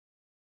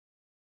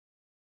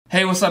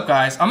Hey, what's up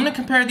guys? I'm going to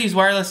compare these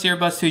wireless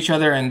earbuds to each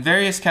other in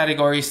various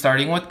categories,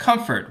 starting with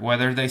comfort,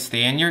 whether they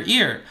stay in your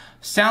ear,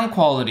 sound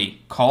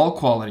quality, call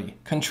quality,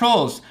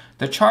 controls,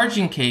 the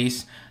charging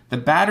case, the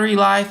battery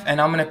life, and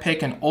I'm going to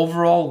pick an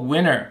overall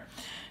winner.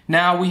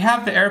 Now we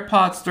have the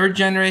AirPods 3rd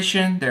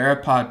generation, the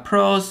AirPods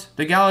Pros,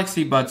 the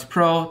Galaxy Buds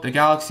Pro, the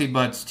Galaxy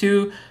Buds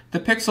 2,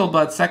 the Pixel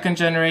Buds 2nd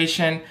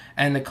generation,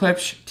 and the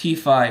Klipsch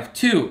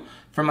T5 II.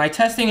 For my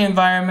testing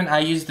environment,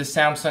 I used the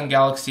Samsung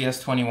Galaxy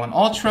S21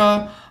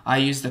 Ultra, I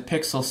used the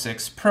Pixel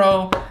 6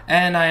 Pro,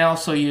 and I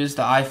also used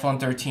the iPhone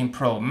 13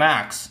 Pro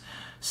Max.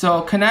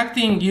 So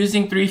connecting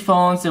using three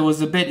phones, it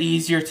was a bit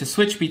easier to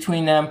switch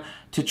between them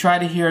to try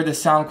to hear the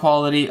sound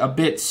quality a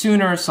bit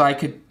sooner so I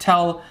could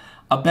tell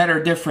a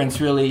better difference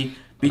really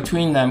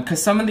between them,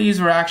 because some of these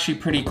were actually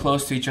pretty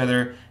close to each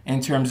other in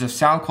terms of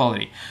sound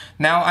quality.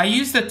 Now I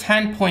used the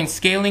 10-point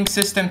scaling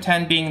system,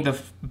 10 being the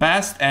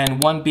best and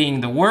 1 being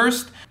the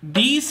worst.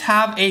 These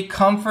have a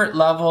comfort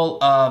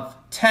level of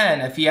 10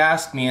 if you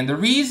ask me, and the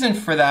reason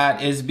for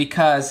that is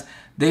because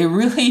they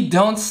really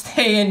don't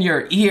stay in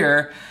your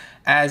ear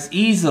as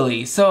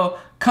easily. So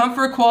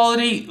comfort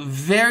quality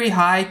very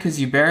high because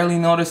you barely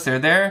notice they're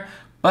there,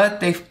 but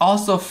they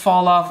also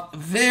fall off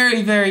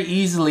very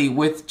easily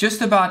with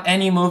just about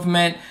any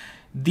movement.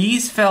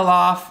 These fell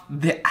off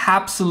the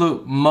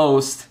absolute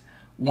most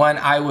when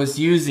I was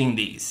using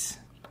these.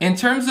 In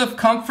terms of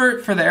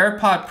comfort for the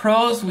AirPods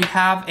Pros, we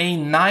have a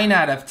 9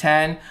 out of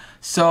 10.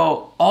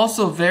 So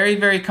also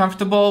very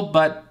comfortable,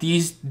 but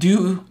these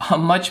do a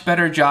much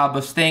better job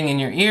of staying in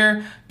your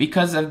ear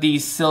because of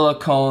these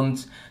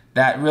silicones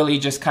that really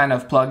just kind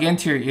of plug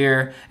into your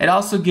ear. It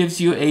also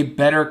gives you a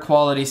better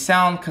quality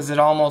sound because it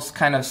almost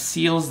kind of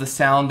seals the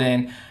sound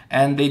in,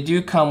 and they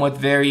do come with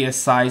various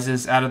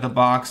sizes out of the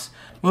box.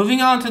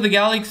 Moving on to the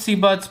Galaxy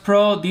Buds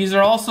Pro, these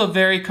are also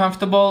very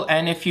comfortable,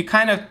 and if you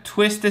kind of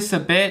twist this a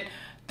bit,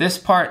 this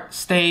part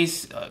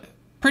stays,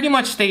 pretty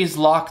much stays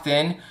locked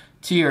in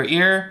to your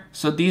ear.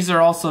 So these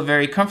are also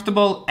very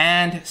comfortable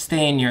and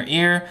stay in your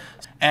ear.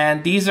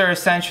 And these are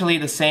essentially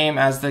the same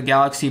as the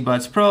Galaxy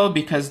Buds Pro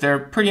because they're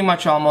pretty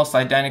much almost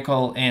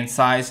identical in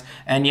size.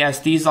 And yes,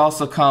 these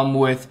also come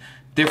with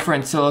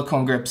different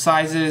silicone grip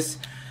sizes.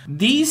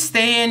 These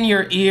stay in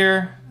your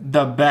ear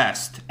the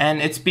best,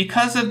 and it's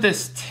because of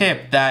this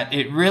tip that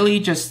it really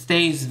just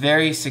stays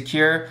very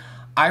secure.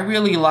 I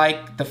really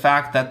like the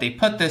fact that they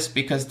put this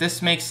because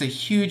this makes a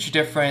huge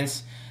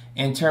difference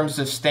in terms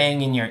of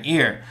staying in your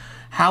ear.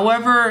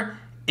 However,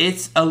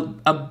 it's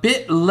a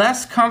bit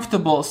less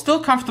comfortable,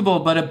 still comfortable,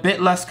 but a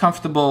bit less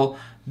comfortable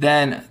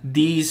than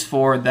these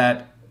four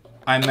that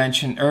I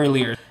mentioned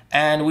earlier.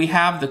 And we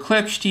have the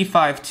Klipsch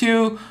T5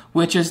 II,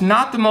 which is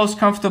not the most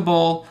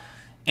comfortable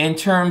in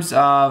terms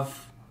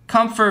of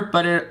comfort,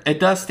 but it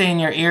does stay in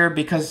your ear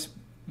because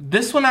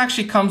this one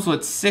actually comes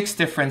with 6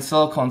 different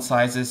silicone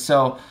sizes.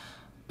 So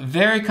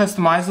very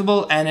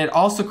customizable, and it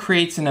also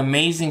creates an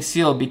amazing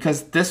seal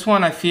because this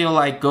one I feel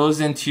like goes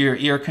into your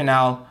ear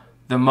canal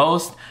the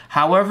most.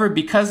 However,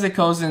 because it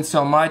goes in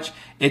so much,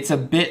 it's a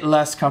bit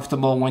less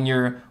comfortable when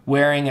you're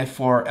wearing it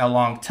for a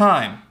long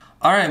time.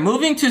 Alright,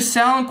 moving to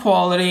sound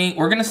quality,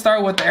 we're going to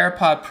start with the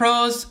AirPods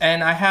Pros,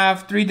 and I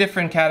have 3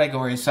 different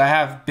categories. So I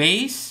have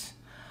bass,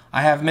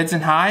 I have mids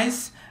and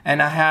highs,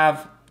 and I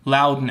have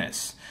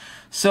loudness.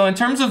 So in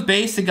terms of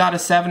bass, it got a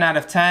 7 out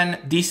of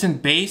 10,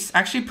 decent bass,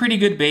 actually pretty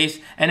good bass,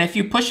 and if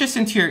you push this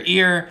into your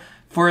ear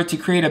for it to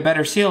create a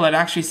better seal, it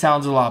actually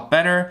sounds a lot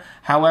better.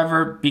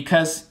 However,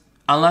 because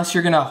unless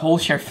you're gonna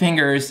hold your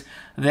fingers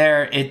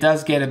there, it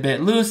does get a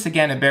bit loose.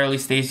 Again, it barely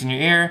stays in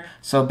your ear,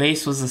 so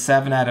bass was a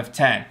 7 out of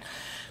 10.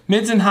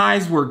 Mids and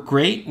highs were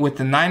great with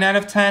a 9 out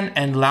of 10,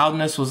 and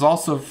loudness was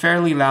also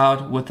fairly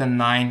loud with a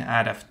 9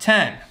 out of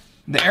 10.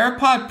 The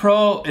AirPods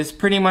Pro is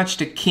pretty much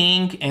the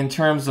king in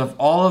terms of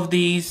all of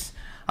these.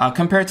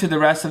 Compared to the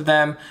rest of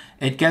them,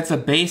 it gets a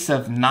bass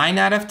of 9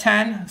 out of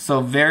 10, so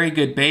very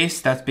good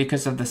bass. That's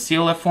because of the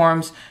seal it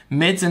forms.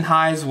 Mids and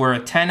highs were a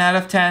 10 out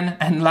of 10,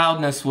 and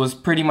loudness was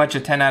pretty much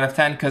a 10 out of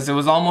 10 because it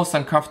was almost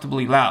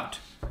uncomfortably loud.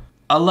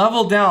 A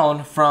level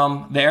down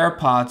from the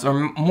AirPods,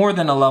 or more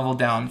than a level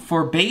down.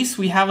 For bass,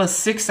 we have a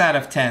 6 out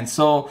of 10,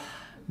 so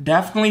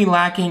definitely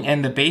lacking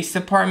in the bass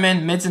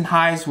department. Mids and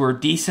highs were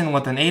decent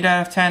with an 8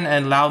 out of 10,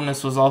 and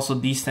loudness was also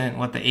decent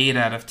with the 8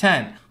 out of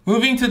 10.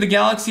 Moving to the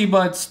Galaxy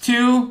Buds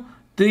 2,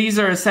 these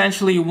are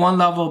essentially one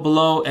level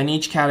below in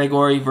each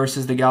category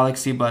versus the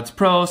Galaxy Buds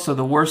Pro, so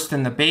the worst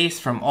in the bass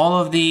from all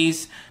of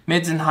these.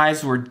 Mids and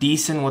highs were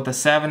decent with a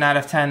 7 out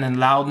of 10, and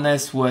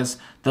loudness was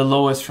the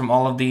lowest from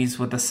all of these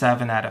with a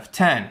 7 out of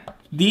 10.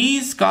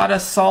 These got a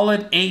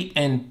solid 8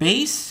 in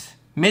bass,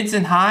 mids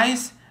and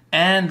highs,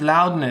 and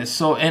loudness.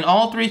 So in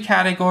all 3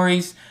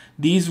 categories,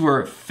 these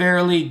were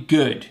fairly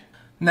good.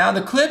 Now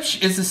the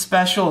Klipsch is a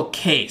special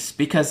case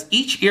because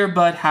each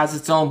earbud has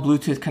its own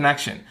Bluetooth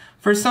connection.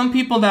 For some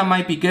people that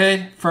might be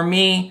good, for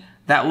me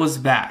that was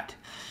bad.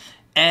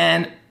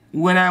 And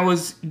when I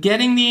was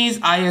getting these,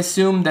 I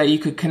assumed that you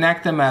could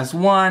connect them as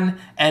one,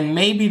 and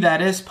maybe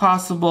that is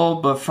possible,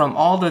 but from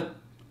all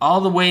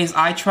the ways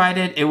I tried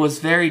it, it was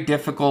very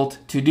difficult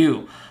to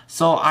do.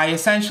 So I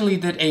essentially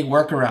did a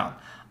workaround.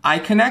 I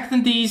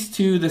connected these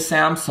to the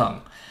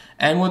Samsung.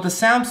 And what the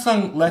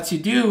Samsung lets you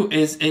do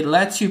is it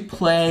lets you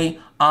play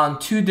on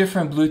two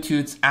different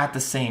Bluetooths at the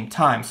same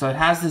time. So it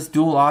has this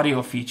dual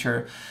audio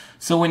feature.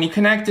 So when you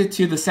connect it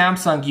to the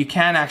Samsung, you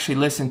can actually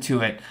listen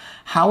to it.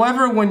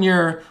 However, when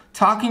you're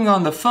talking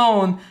on the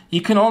phone, you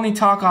can only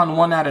talk on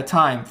one at a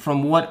time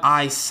from what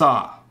I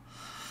saw.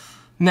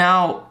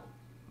 Now,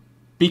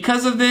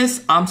 because of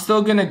this, I'm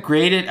still gonna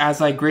grade it as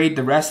I grade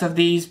the rest of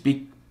these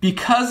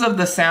because of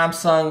the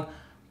Samsung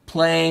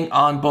playing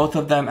on both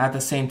of them at the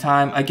same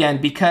time.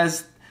 Again,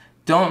 because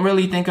don't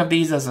really think of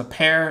these as a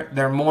pair,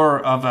 they're more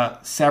of a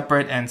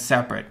separate and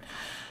separate.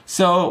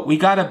 So we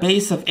got a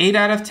bass of 8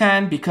 out of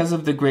 10 because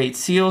of the great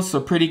seal, so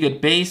pretty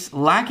good bass.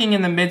 Lacking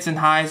in the mids and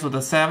highs with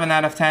a 7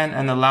 out of 10,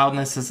 and the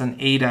loudness is an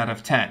 8 out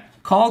of 10.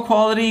 Call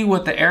quality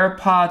with the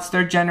AirPods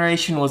 3rd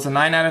generation was a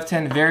 9 out of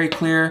 10, very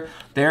clear.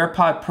 The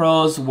AirPod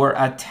Pros were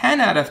a 10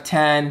 out of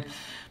 10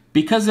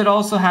 because it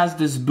also has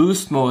this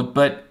boost mode,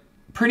 but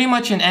pretty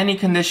much in any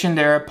condition,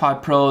 the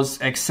AirPod Pros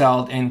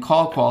excelled in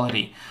call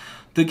quality.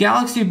 The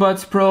Galaxy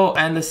Buds Pro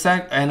and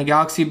the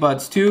Galaxy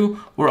Buds 2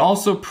 were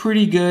also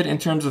pretty good in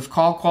terms of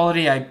call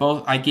quality.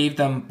 I gave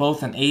them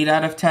both an 8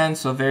 out of 10,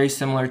 so very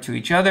similar to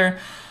each other.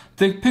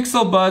 The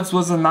Pixel Buds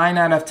was a 9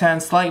 out of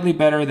 10, slightly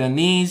better than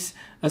these,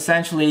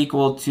 essentially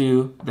equal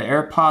to the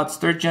AirPods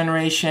 3rd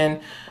generation.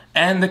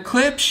 And the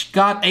Klipsch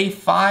got a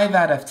 5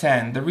 out of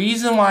 10. The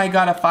reason why I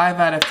got a 5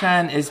 out of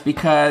 10 is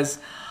because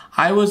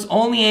I was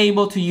only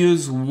able to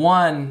use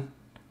one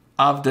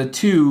of the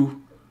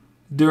two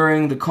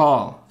during the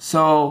call.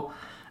 So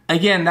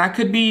again, that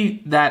could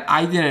be that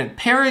I didn't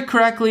pair it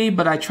correctly,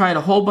 but I tried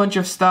a whole bunch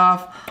of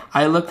stuff.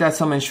 I looked at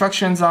some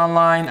instructions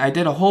online. I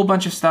did a whole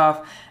bunch of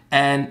stuff,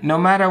 and no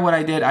matter what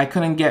I did, I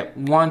couldn't get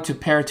one to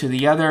pair to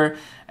the other.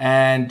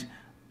 And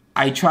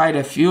I tried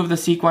a few of the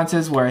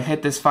sequences where I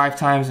hit this 5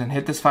 times and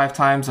hit this 5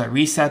 times. I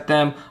reset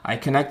them. I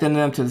connected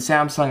them to the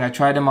Samsung. I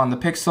tried them on the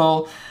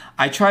Pixel.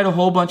 I tried a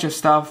whole bunch of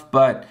stuff,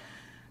 but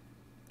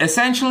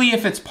essentially,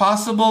 if it's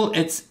possible,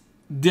 it's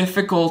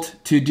difficult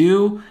to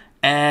do,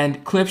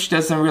 and Klipsch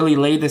doesn't really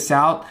lay this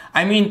out.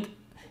 I mean,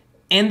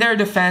 in their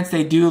defense,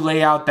 they do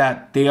lay out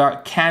that they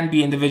can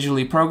be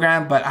individually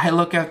programmed, but I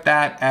look at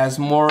that as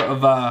more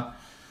of a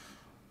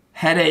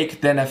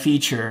headache than a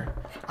feature.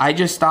 I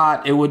just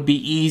thought it would be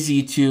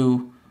easy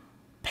to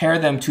pair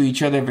them to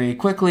each other very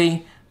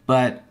quickly,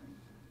 but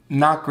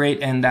not great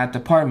in that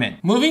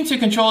department. Moving to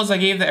controls, I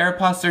gave the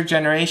AirPods 3rd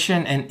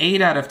generation an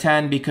 8 out of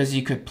 10 because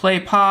you could play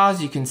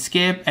pause, you can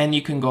skip, and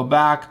you can go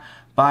back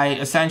by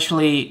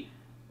essentially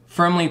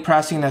firmly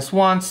pressing this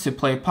once to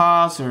play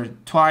pause, or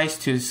twice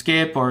to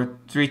skip, or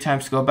 3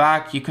 times to go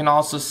back. You can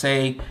also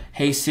say,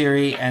 "Hey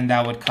Siri," and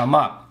that would come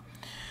up.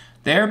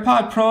 The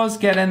AirPod Pros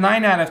get a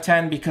 9 out of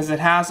 10 because it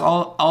has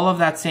all of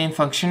that same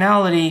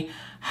functionality.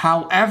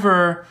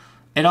 However,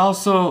 it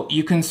also,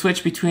 you can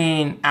switch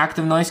between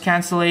active noise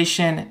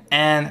cancellation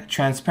and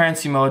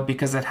transparency mode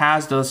because it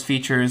has those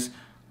features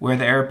where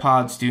the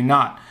AirPods do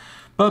not.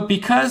 But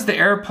because the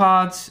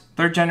AirPods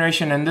 3rd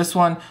generation and this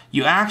one,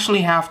 you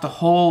actually have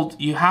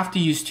to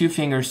use 2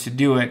 fingers to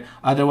do it,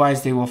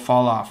 otherwise they will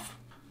fall off.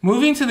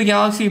 Moving to the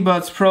Galaxy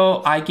Buds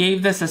Pro, I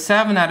gave this a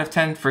 7 out of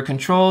 10 for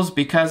controls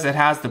because it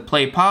has the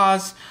play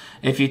pause.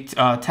 If you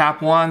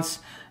tap once,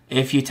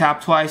 if you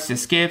tap twice, it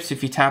skips.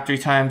 If you tap 3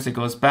 times, it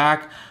goes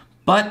back.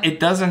 But it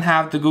doesn't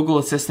have the Google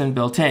Assistant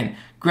built in.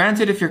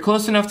 Granted, if you're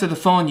close enough to the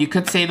phone, you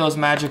could say those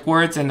magic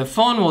words and the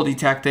phone will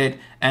detect it,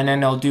 and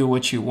then it'll do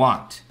what you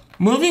want.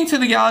 Moving to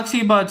the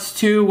Galaxy Buds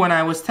 2, when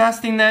I was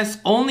testing this,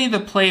 only the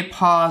play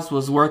pause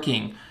was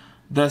working.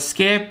 The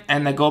skip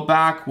and the go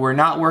back were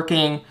not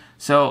working,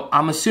 so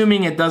I'm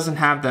assuming it doesn't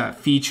have that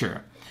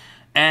feature.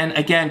 And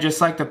again,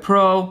 just like the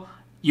Pro,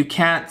 you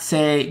can't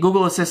say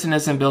Google Assistant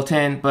isn't built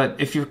in, but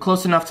if you're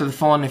close enough to the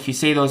phone, if you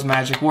say those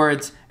magic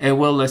words, it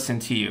will listen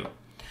to you.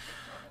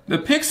 The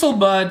Pixel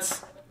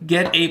Buds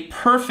get a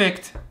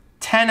perfect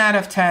 10 out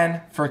of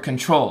 10 for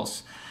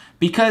controls.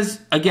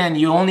 Because again,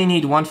 you only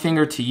need 1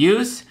 finger to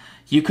use.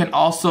 You can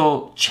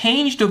also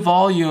change the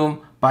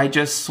volume by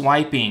just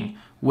swiping,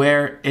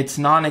 where it's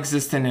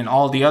non-existent in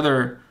all the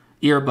other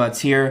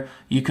earbuds here.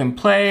 You can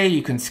play,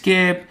 you can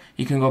skip,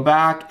 you can go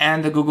back,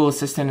 and the Google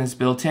Assistant is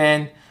built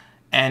in,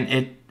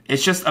 and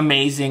it's just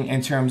amazing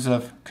in terms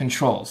of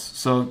controls.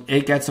 So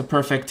it gets a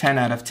perfect 10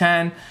 out of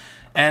 10.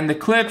 And the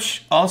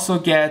Klipsch also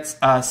gets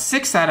a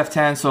 6 out of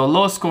 10, so a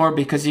low score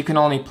because you can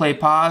only play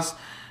pause.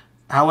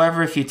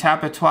 However, if you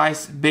tap it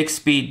twice,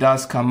 Bixby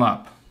does come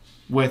up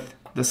with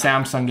the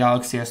Samsung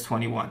Galaxy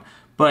S21.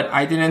 But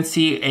I didn't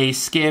see a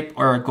skip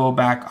or a go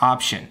back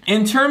option.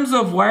 In terms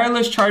of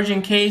wireless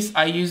charging case,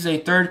 I use a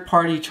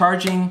third-party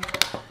charging.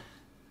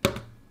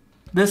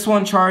 This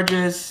one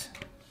charges.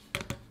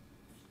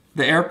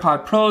 The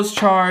AirPod Pros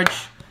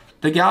charge.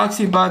 The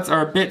Galaxy Buds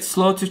are a bit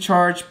slow to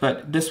charge,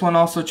 but this one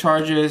also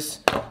charges.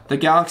 The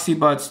Galaxy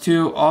Buds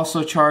 2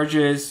 also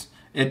charges.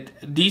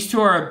 These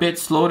two are a bit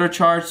slow to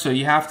charge, so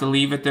you have to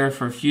leave it there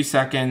for a few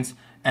seconds,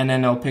 and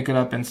then it'll pick it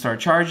up and start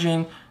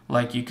charging.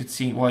 Like you could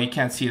see, well, you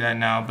can't see that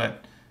now,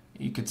 but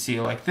You could see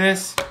it like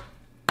this.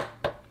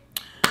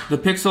 The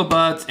Pixel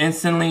Buds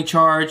instantly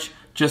charge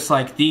just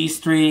like these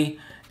three,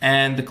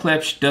 and the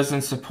Klipsch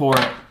doesn't support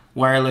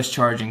wireless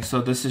charging,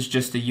 so this is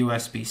just a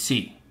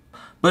USB-C.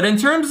 But in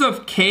terms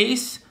of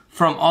case,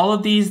 from all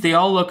of these, they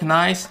all look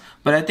nice,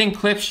 but I think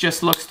Klipsch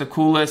just looks the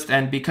coolest,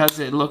 and because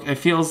it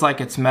feels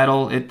like it's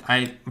metal,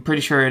 I'm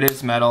pretty sure it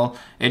is metal,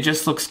 it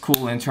just looks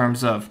cool in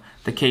terms of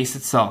the case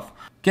itself.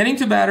 Getting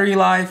to battery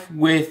life,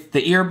 with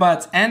the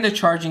earbuds and the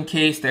charging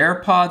case, the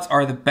AirPods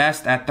are the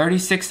best at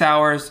 36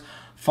 hours,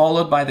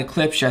 followed by the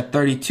Klipsch at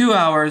 32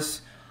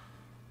 hours,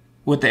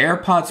 with the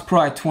AirPods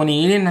Pro at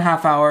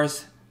 28.5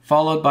 hours,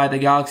 followed by the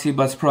Galaxy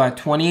Buds Pro at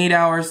 28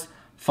 hours,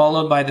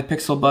 followed by the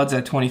Pixel Buds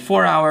at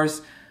 24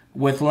 hours,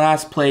 with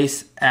last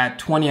place at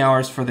 20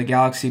 hours for the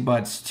Galaxy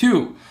Buds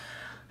 2.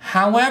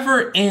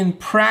 However, in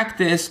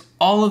practice,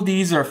 all of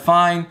these are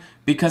fine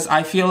because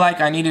I feel like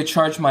I need to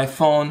charge my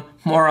phone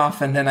more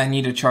often than I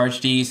need to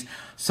charge these.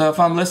 So if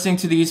I'm listening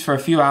to these for a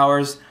few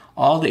hours,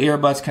 all the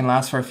earbuds can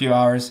last for a few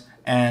hours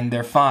and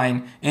they're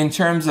fine in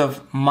terms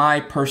of my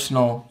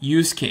personal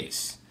use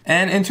case.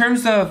 And in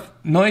terms of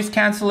noise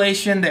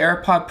cancellation, the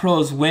AirPods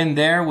Pros win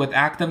there with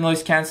active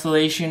noise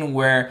cancellation,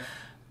 where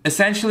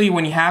essentially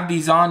when you have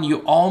these on, you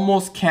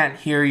almost can't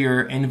hear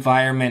your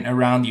environment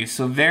around you.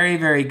 So very,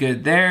 very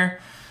good there.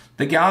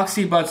 The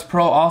Galaxy Buds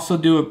Pro also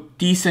do a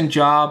decent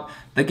job.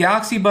 The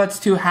Galaxy Buds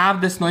 2 have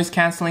this noise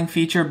cancelling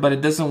feature, but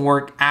it doesn't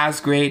work as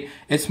great.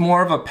 It's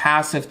more of a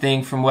passive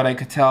thing from what I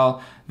could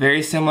tell,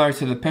 very similar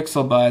to the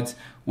Pixel Buds,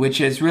 which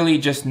is really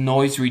just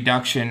noise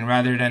reduction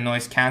rather than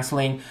noise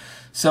cancelling.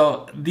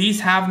 So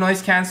these have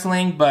noise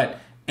cancelling, but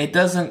it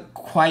doesn't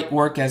quite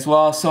work as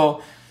well.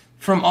 So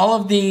from all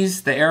of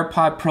these, the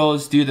AirPods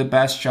Pros do the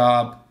best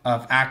job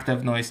of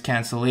active noise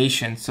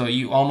cancellation. So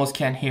you almost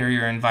can't hear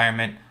your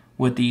environment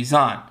with these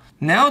on.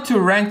 Now to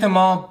rank them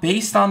all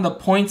based on the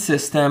point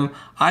system,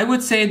 I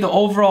would say the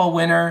overall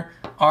winner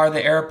are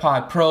the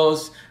AirPods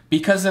Pros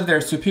because of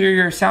their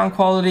superior sound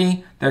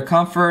quality, their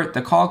comfort,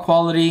 the call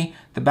quality,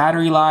 the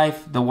battery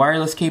life, the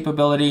wireless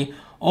capability.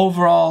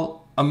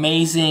 Overall,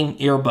 amazing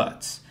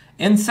earbuds.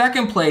 In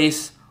second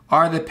place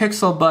are the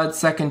Pixel Buds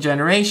 2nd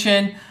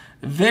generation.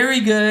 Very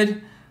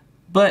good,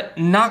 but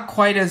not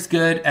quite as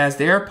good as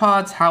the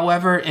AirPods.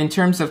 However, in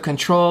terms of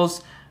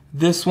controls,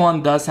 this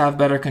one does have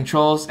better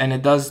controls and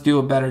it does do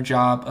a better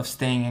job of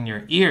staying in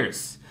your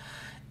ears.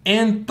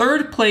 In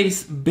third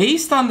place,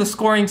 based on the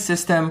scoring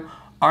system,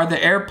 are the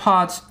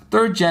AirPods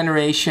 3rd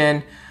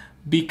generation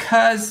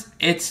because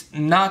it's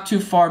not too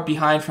far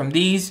behind from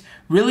these.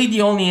 Really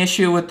the only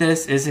issue with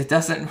this is it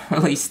doesn't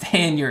really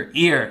stay in your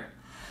ear.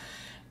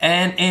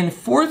 And in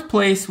fourth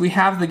place, we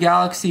have the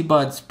Galaxy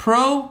Buds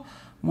Pro,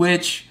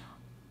 which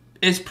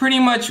is pretty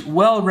much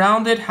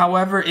well-rounded.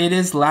 However, it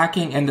is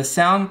lacking in the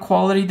sound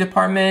quality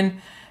department.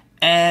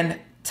 And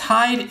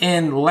tied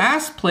in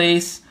last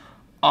place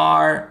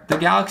are the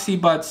Galaxy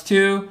Buds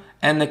 2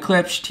 and the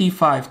Klipsch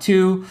T5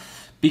 II,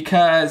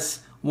 because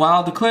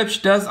while the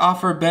Klipsch does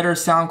offer better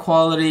sound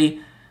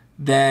quality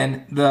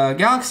than the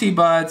Galaxy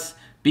Buds,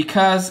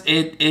 because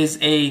it is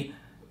a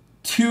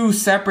two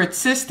separate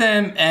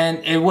system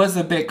and it was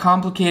a bit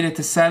complicated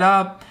to set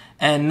up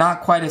and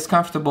not quite as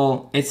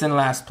comfortable, it's in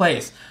last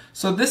place.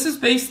 So this is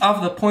based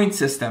off the point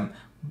system.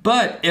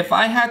 But if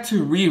I had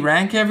to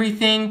re-rank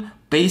everything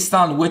based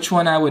on which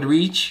one I would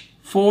reach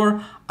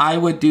for, I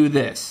would do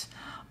this.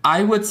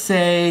 I would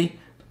say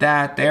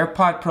that the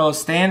AirPods Pro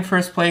stay in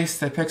first place,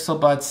 the Pixel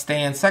Buds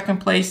stay in second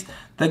place,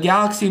 the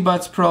Galaxy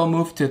Buds Pro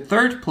move to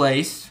third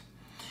place,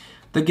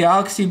 the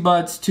Galaxy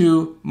Buds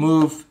 2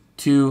 move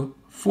to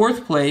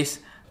fourth place,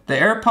 the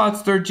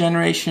AirPods 3rd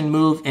generation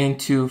move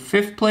into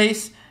fifth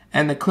place,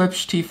 and the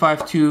Klipsch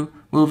T5 II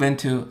move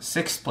into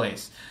sixth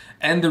place.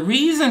 And the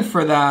reason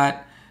for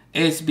that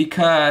is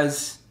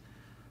because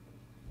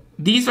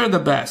these are the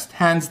best,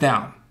 hands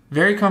down.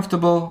 Very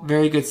comfortable,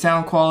 very good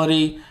sound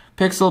quality.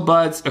 Pixel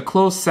Buds, a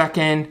close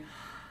second.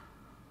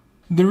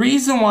 The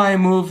reason why I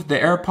moved the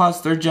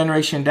AirPods 3rd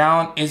generation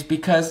down is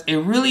because it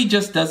really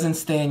just doesn't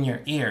stay in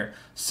your ear.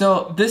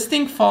 So this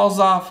thing falls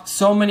off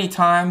so many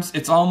times,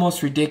 it's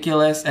almost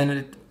ridiculous, and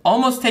it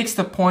almost takes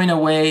the point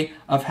away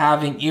of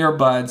having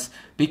earbuds,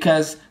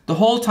 because the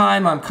whole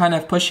time I'm kind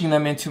of pushing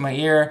them into my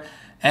ear,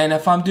 and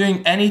if I'm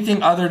doing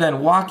anything other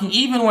than walking,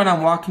 even when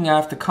I'm walking, I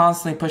have to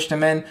constantly push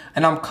them in,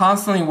 and I'm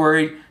constantly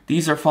worried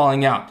these are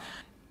falling out.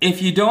 If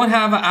you don't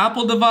have an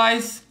Apple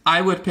device,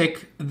 I would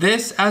pick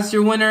this as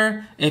your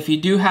winner. If you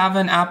do have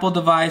an Apple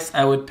device,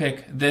 I would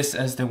pick this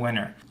as the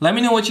winner. Let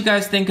me know what you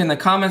guys think in the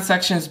comment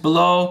sections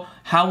below.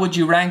 How would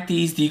you rank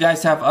these? Do you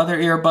guys have other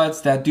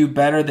earbuds that do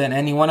better than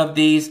any one of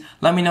these?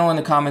 Let me know in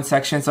the comment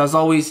sections. As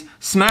always,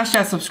 smash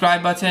that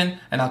subscribe button,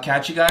 and I'll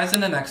catch you guys in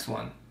the next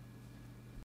one.